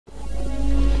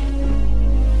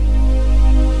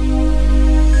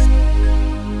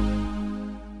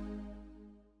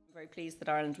pleased that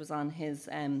Ireland was on his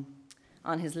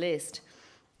list.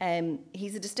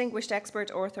 He's a distinguished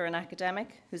expert, author and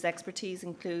academic whose expertise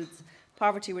includes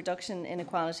poverty reduction,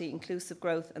 inequality, inclusive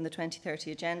growth and the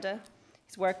 2030 Agenda.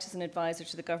 He's worked as an advisor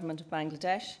to the government of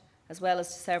Bangladesh, as well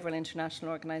as to several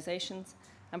international organisations,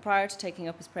 and prior to taking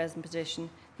up his present position,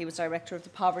 he was director of the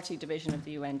Poverty Division of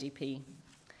the UNDP.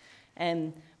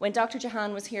 When Dr.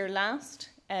 Jahan was here last,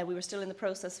 we were still in the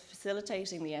process of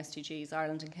facilitating the SDGs.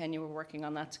 Ireland and Kenya were working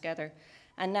on that together.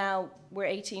 And now we're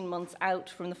 18 months out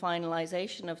from the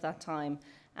finalisation of that time.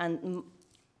 And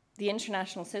the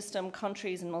international system,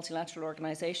 countries and multilateral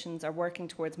organisations are working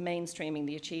towards mainstreaming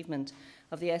the achievement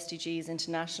of the SDGs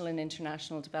into national and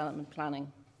international development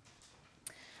planning.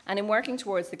 And in working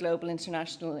towards the global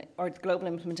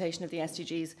implementation of the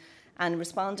SDGs and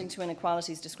responding to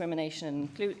inequalities, discrimination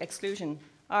and exclusion,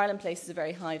 Ireland places a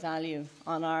very high value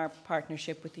on our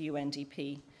partnership with the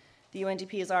UNDP. The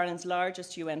UNDP is Ireland's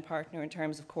largest UN partner in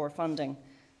terms of core funding.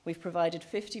 We've provided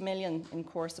 50 million in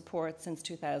core support since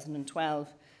 2012,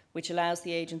 which allows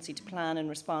the agency to plan and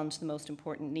respond to the most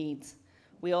important needs.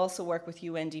 We also work with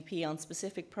UNDP on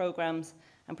specific programmes,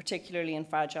 and particularly in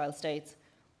fragile states.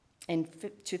 In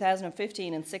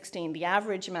 2015 and 16, the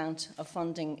average amount of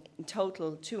funding in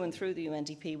total to and through the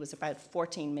UNDP was about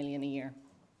 14 million a year.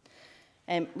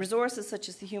 Resources such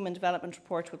as the Human Development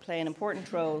Report will play an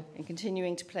important role in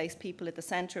continuing to place people at the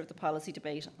centre of the policy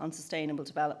debate on sustainable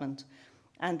development.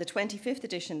 And the 25th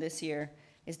edition this year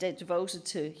is devoted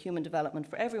to human development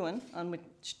for everyone, on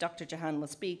which Dr. Jahan will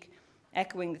speak,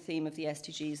 echoing the theme of the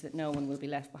SDGs that no one will be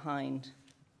left behind.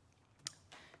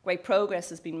 Great progress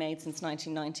has been made since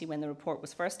 1990 when the report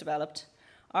was first developed.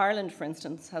 Ireland, for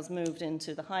instance, has moved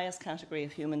into the highest category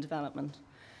of human development.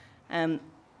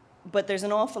 But there's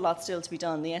an awful lot still to be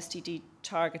done. The SDG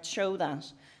targets show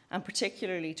that, and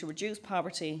particularly to reduce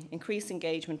poverty, increase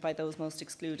engagement by those most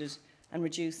excluded, and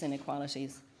reduce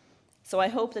inequalities. So I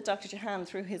hope that Dr. Jahan,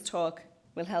 through his talk,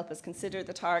 will help us consider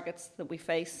the targets that we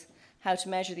face, how to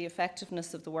measure the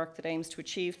effectiveness of the work that aims to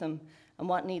achieve them, and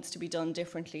what needs to be done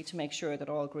differently to make sure that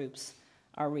all groups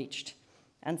are reached.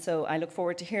 And so I look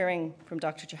forward to hearing from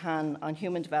Dr. Jahan on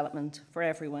human development for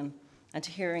everyone, and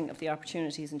to hearing of the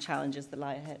opportunities and challenges that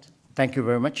lie ahead. Thank you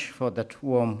very much for that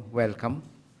warm welcome.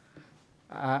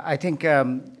 I think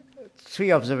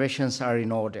 3 observations are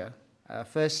in order.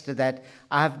 First, that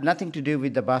I have nothing to do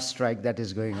with the bus strike that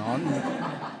is going on,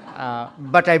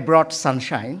 but I brought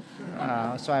sunshine,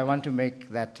 so I want to make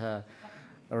that a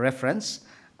reference.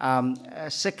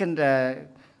 Second, I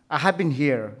have been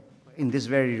here in this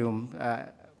very room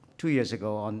 2 years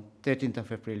ago on 13th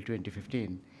of April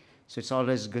 2015. So it's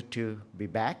always good to be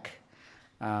back,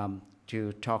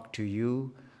 to talk to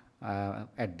you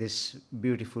at this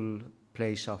beautiful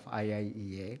place of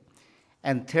IIEA.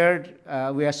 And third,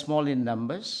 we are small in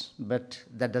numbers, but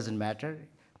that doesn't matter.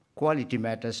 Quality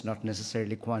matters, not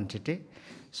necessarily quantity.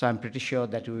 So I'm pretty sure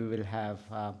that we will have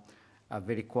a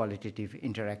very qualitative,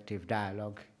 interactive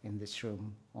dialogue in this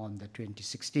room on the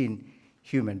 2016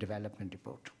 Human Development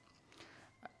Report.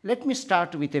 Let me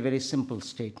start with a very simple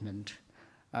statement.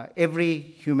 Every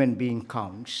human being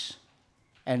counts,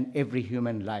 and every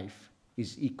human life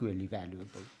is equally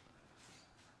valuable.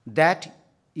 That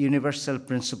universal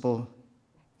principle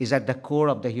is at the core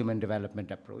of the human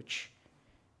development approach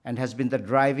and has been the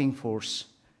driving force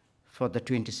for the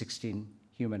 2016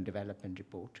 Human Development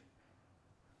Report.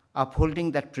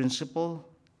 Upholding that principle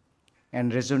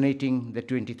and resonating the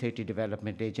 2030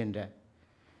 Development Agenda,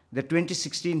 the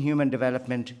 2016 Human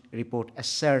Development Report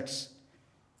asserts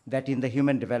that in the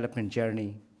human development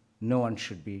journey, no one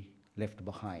should be left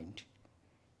behind.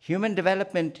 Human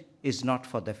development is not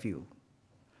for the few,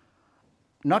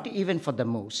 not even for the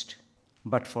most,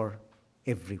 but for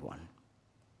everyone.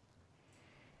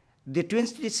 The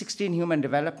 2016 Human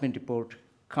Development Report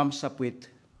comes up with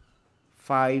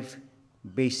 5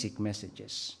 basic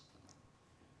messages.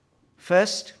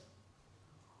 First,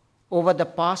 over the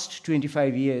past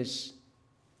 25 years,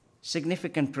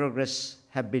 significant progress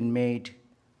have been made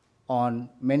on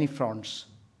many fronts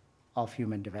of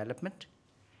human development,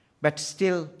 but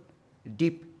still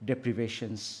deep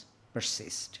deprivations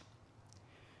persist.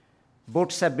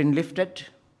 Boats have been lifted,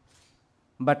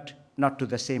 but not to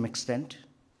the same extent,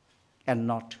 and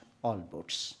not all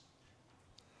boats.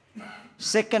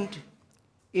 Second,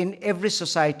 in every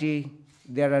society,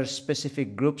 there are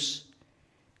specific groups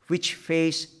which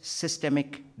face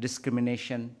systemic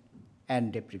discrimination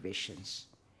and deprivations.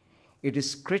 It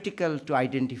is critical to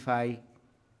identify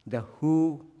the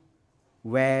who,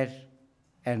 where,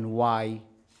 and why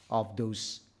of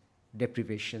those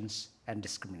deprivations and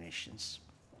discriminations.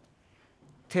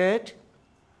 Third,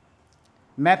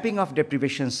 Mapping of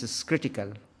deprivations is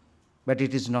critical, but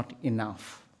it is not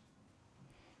enough.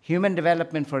 Human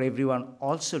development for everyone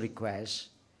also requires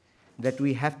that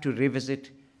we have to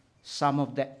revisit some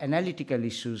of the analytical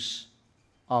issues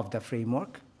of the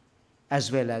framework,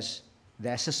 as well as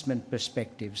the assessment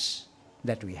perspectives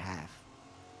that we have.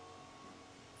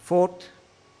 Fourth,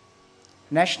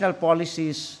 national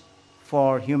policies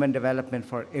for human development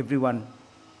for everyone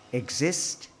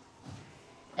exist,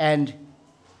 and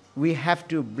we have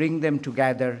to bring them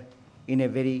together in a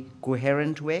very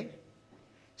coherent way,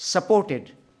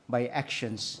 supported by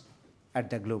actions at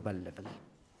the global level.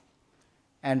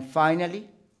 And finally,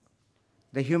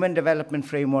 the Human Development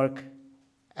Framework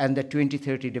and the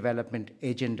 2030 Development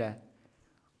Agenda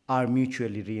are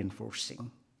mutually reinforcing,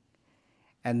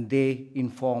 and they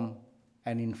inform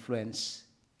and influence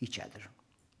each other.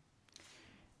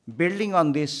 Building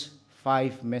on these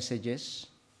 5 messages,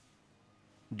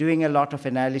 doing a lot of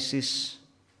analysis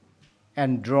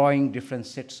and drawing different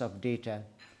sets of data,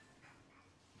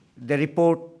 the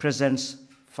report presents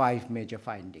 5 major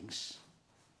findings.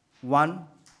 1,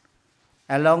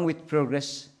 along with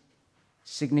progress,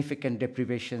 significant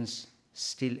deprivations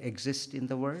still exist in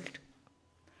the world.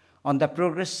 On the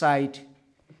progress side,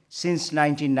 since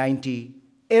 1990,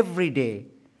 every day,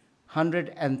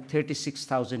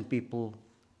 136,000 people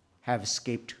have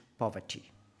escaped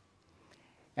poverty.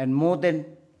 And more than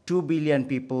 2 billion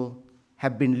people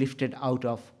have been lifted out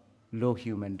of low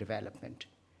human development.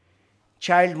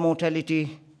 Child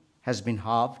mortality has been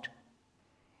halved,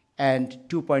 and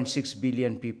 2.6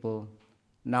 billion people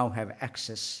now have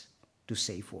access to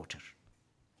safe water.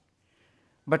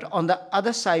 But on the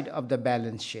other side of the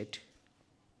balance sheet,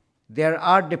 there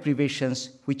are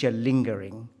deprivations which are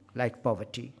lingering, like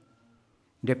poverty,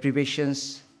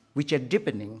 deprivations which are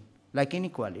deepening, like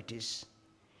inequalities,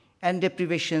 and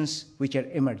deprivations which are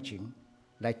emerging,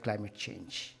 like climate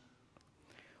change.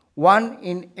 1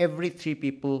 in every 3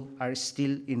 people are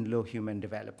still in low human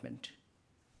development,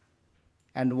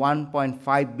 and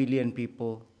 1.5 billion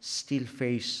people still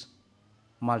face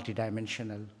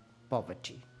multidimensional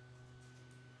poverty.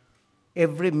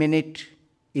 Every minute,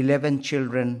 11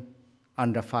 children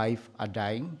under 5 are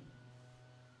dying.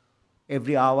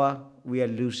 Every hour, we are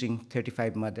losing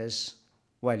 35 mothers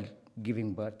while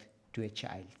giving birth to a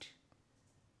child.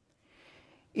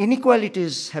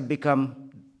 Inequalities have become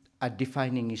a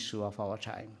defining issue of our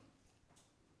time.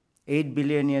 8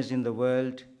 billionaires in the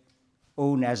world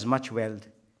own as much wealth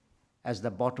as the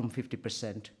bottom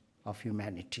 50% of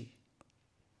humanity.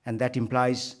 And that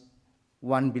implies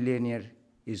 1 billionaire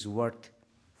is worth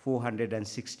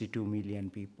 462 million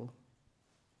people.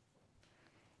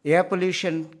 Air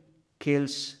pollution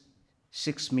kills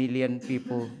 6 million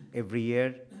people every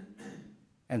year,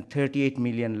 and 38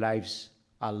 million lives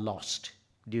are lost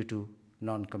due to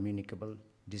non-communicable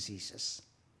diseases.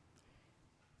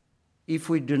 If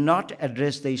we do not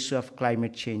address the issue of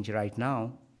climate change right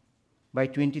now, by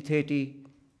 2030,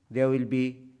 there will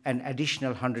be an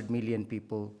additional 100 million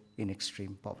people in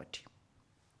extreme poverty.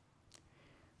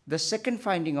 The second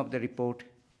finding of the report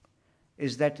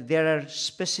is that there are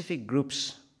specific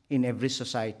groups in every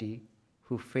society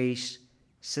who face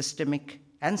systemic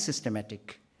and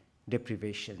systematic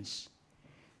deprivations.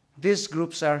 These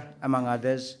groups are, among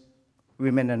others,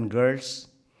 women and girls,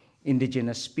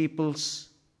 indigenous peoples,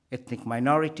 ethnic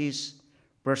minorities,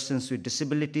 persons with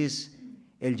disabilities,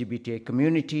 LGBT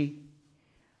community,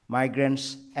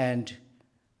 migrants and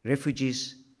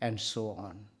refugees, and so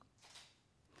on.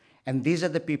 And these are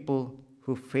the people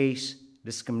who face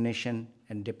discrimination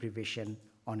and deprivation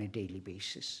on a daily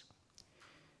basis.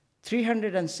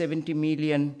 370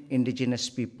 million indigenous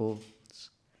people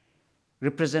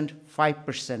represent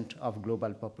 5% of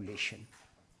global population,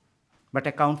 but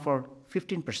account for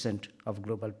 15% of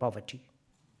global poverty.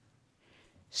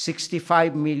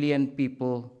 65 million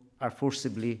people are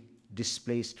forcibly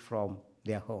displaced from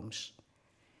their homes,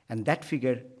 and that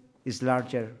figure is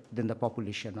larger than the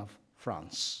population of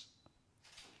France.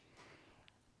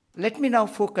 Let me now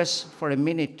focus for a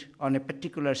minute on a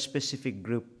particular specific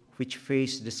group which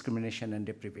face discrimination and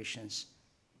deprivations,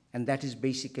 and that is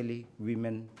basically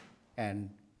women and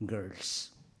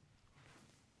girls.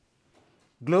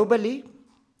 Globally,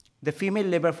 the female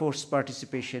labor force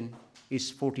participation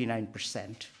is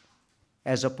 49%,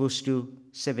 as opposed to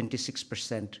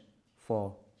 76%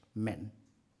 for men.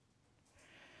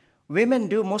 Women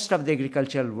do most of the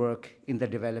agricultural work in the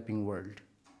developing world,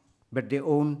 but they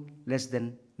own less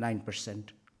than 9%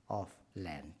 of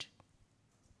land.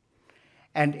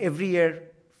 And every year,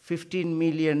 15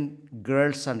 million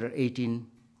girls under 18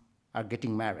 are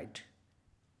getting married.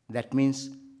 That means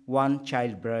 1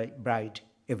 child bride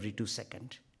every 2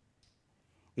 seconds.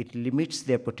 it limits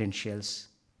their potentials,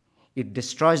 it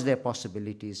destroys their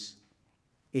possibilities,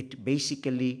 it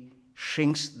basically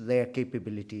shrinks their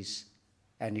capabilities,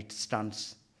 and it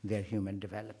stunts their human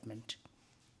development.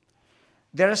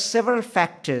 There are several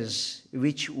factors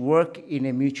which work in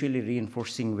a mutually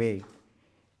reinforcing way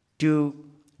to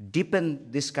deepen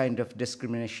this kind of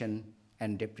discrimination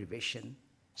and deprivation.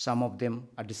 Some of them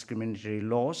are discriminatory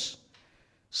laws,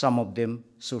 some of them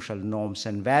social norms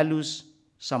and values,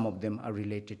 some of them are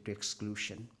related to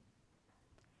exclusion.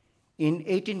 In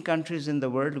 18 countries in the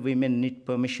world, women need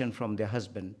permission from their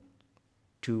husband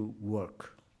to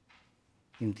work.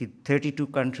 In 32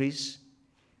 countries,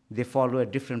 they follow a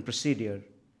different procedure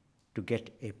to get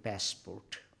a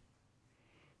passport.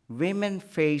 Women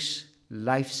face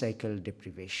life cycle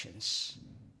deprivations.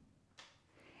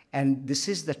 And this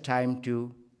is the time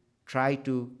to try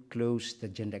to close the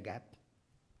gender gap.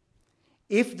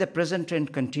 If the present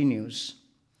trend continues,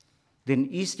 then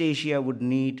East Asia would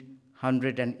need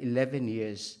 111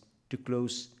 years to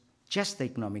close just the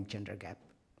economic gender gap,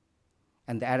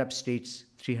 and the Arab states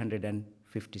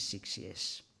 356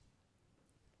 years.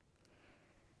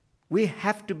 We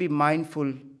have to be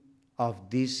mindful of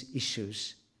these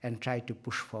issues and try to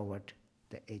push forward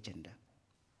the agenda.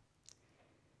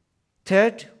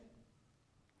 Third,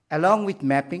 along with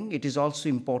mapping, it is also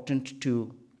important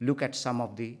to look at some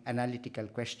of the analytical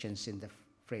questions in the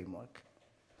framework.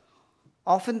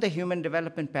 Often the human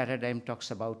development paradigm talks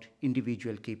about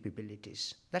individual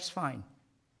capabilities. That's fine.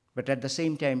 But at the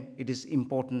same time, it is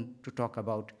important to talk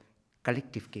about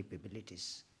collective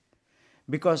capabilities.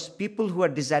 Because people who are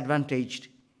disadvantaged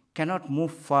cannot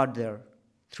move further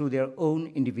through their own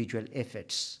individual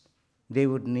efforts. They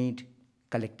would need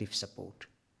collective support.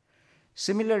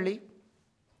 Similarly,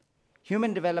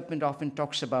 human development often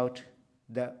talks about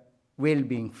the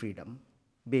well-being freedom,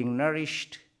 being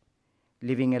nourished,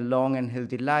 living a long and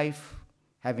healthy life,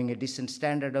 having a decent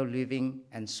standard of living,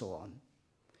 and so on.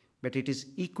 But it is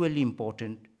equally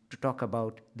important to talk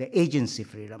about the agency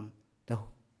freedom, the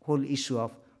whole issue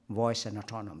of voice and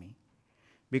autonomy.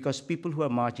 Because people who are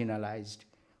marginalized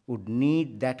would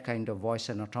need that kind of voice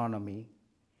and autonomy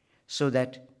so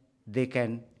that they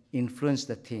can influence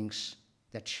the things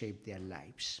that shape their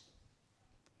lives.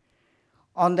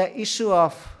 On the issue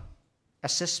of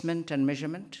assessment and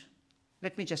measurement,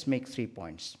 let me just make 3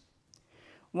 points.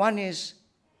 One is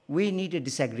we need a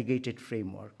disaggregated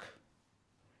framework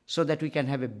so that we can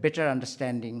have a better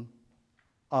understanding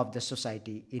of the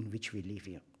society in which we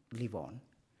live on.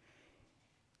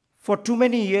 For too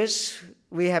many years,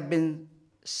 we have been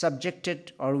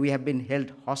subjected or we have been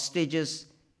held hostages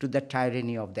to the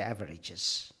tyranny of the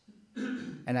averages.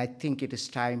 And I think it is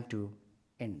time to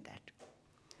end that.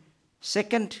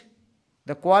 Second,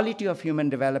 the quality of human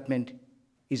development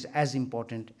is as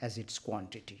important as its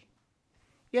quantity.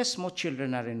 Yes, more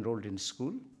children are enrolled in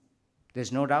school.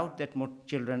 There's no doubt that more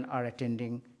children are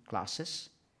attending classes.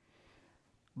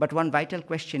 But one vital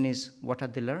question is, what are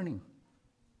they learning?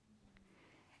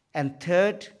 And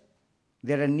third,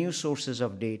 there are new sources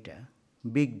of data,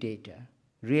 big data,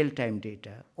 real-time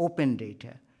data, open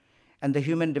data, and the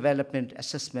human development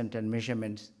assessment and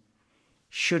measurements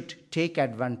should take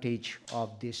advantage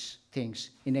of these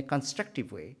things in a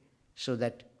constructive way so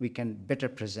that we can better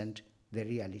present the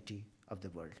reality of the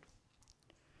world.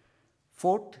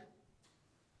 Fourth,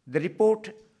 the report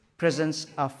presents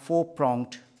a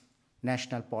 4-pronged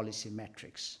national policy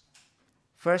matrix.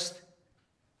 First,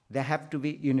 there have to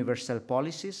be universal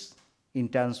policies in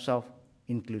terms of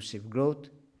inclusive growth,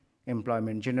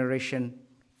 employment generation,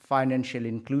 financial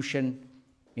inclusion,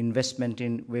 investment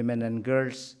in women and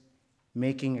girls,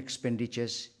 making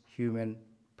expenditures human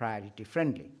priority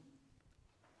friendly.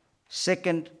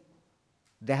 Second,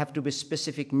 there have to be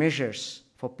specific measures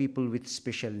for people with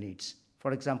special needs.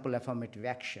 For example, affirmative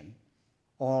action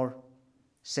or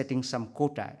setting some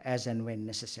quota as and when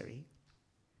necessary.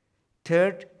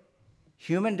 Third,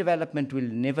 human development will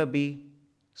never be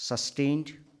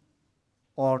sustained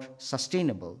or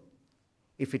sustainable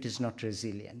if it is not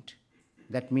resilient.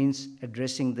 That means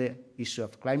addressing the issue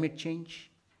of climate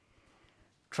change,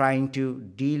 trying to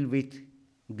deal with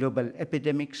global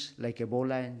epidemics like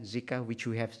Ebola and Zika, which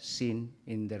we have seen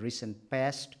in the recent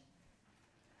past.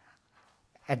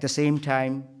 At the same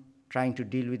time, trying to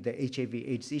deal with the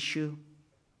HIV/AIDS issue,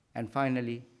 and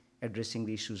finally, addressing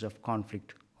the issues of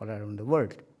conflict all around the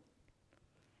world.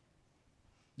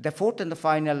 The fourth and the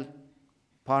final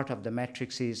part of the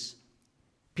matrix is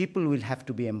people will have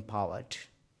to be empowered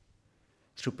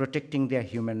through protecting their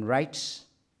human rights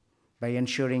by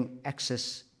ensuring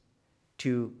access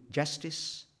to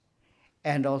justice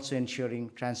and also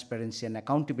ensuring transparency and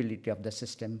accountability of the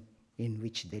system in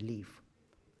which they live.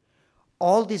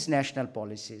 all these national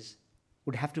policies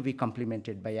would have to be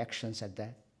complemented by actions at the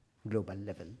global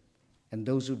level. And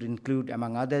those would include,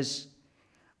 among others,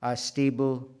 a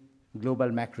stable global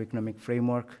macroeconomic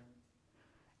framework,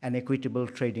 an equitable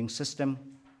trading system,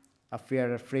 a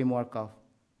fairer framework of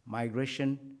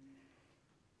migration,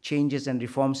 changes and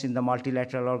reforms in the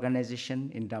multilateral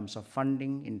organization in terms of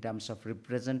funding, in terms of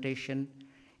representation,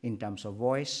 in terms of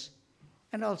voice,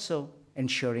 and also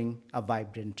ensuring a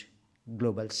vibrant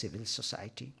global civil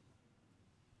society.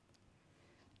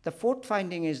 The fourth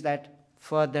finding is that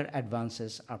further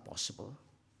advances are possible.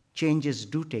 Changes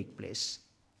do take place.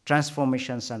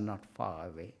 Transformations are not far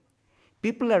away.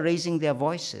 People are raising their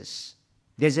voices.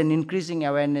 There's an increasing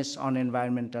awareness on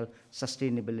environmental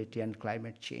sustainability and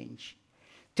climate change.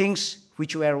 Things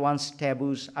which were once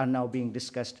taboos are now being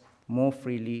discussed more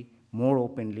freely, more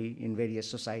openly in various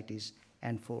societies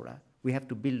and fora. We have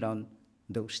to build on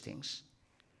those things.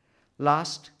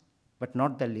 Last, but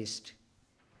not the least,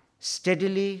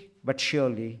 steadily but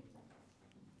surely,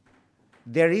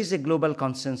 there is a global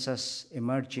consensus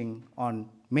emerging on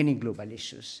many global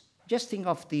issues. Just think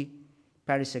of the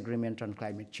Paris Agreement on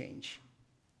climate change.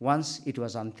 Once it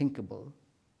was unthinkable,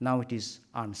 now it is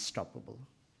unstoppable.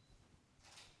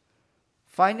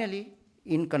 Finally,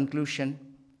 in conclusion,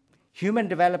 human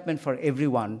development for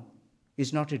everyone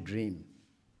is not a dream.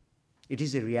 It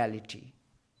is a reality.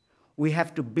 We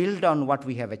have to build on what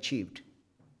we have achieved.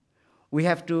 We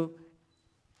have to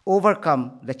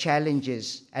overcome the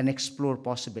challenges and explore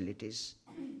possibilities.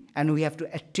 And we have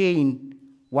to attain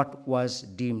what was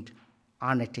deemed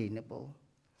unattainable.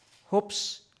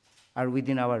 Hopes are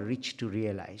within our reach to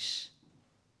realize.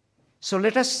 So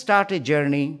let us start a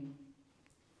journey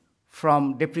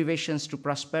from deprivations to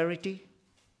prosperity,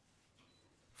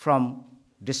 from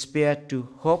despair to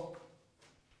hope,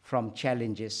 from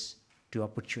challenges to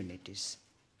opportunities.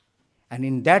 And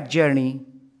in that journey,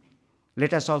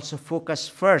 let us also focus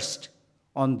first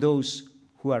on those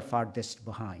who are farthest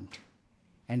behind.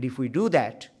 And if we do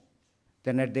that,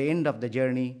 then at the end of the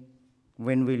journey,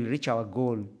 when we'll reach our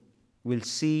goal, we'll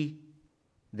see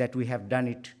that we have done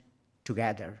it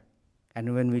together.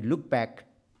 And when we look back,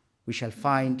 we shall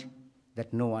find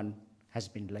that no one has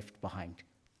been left behind.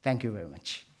 Thank you very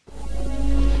much.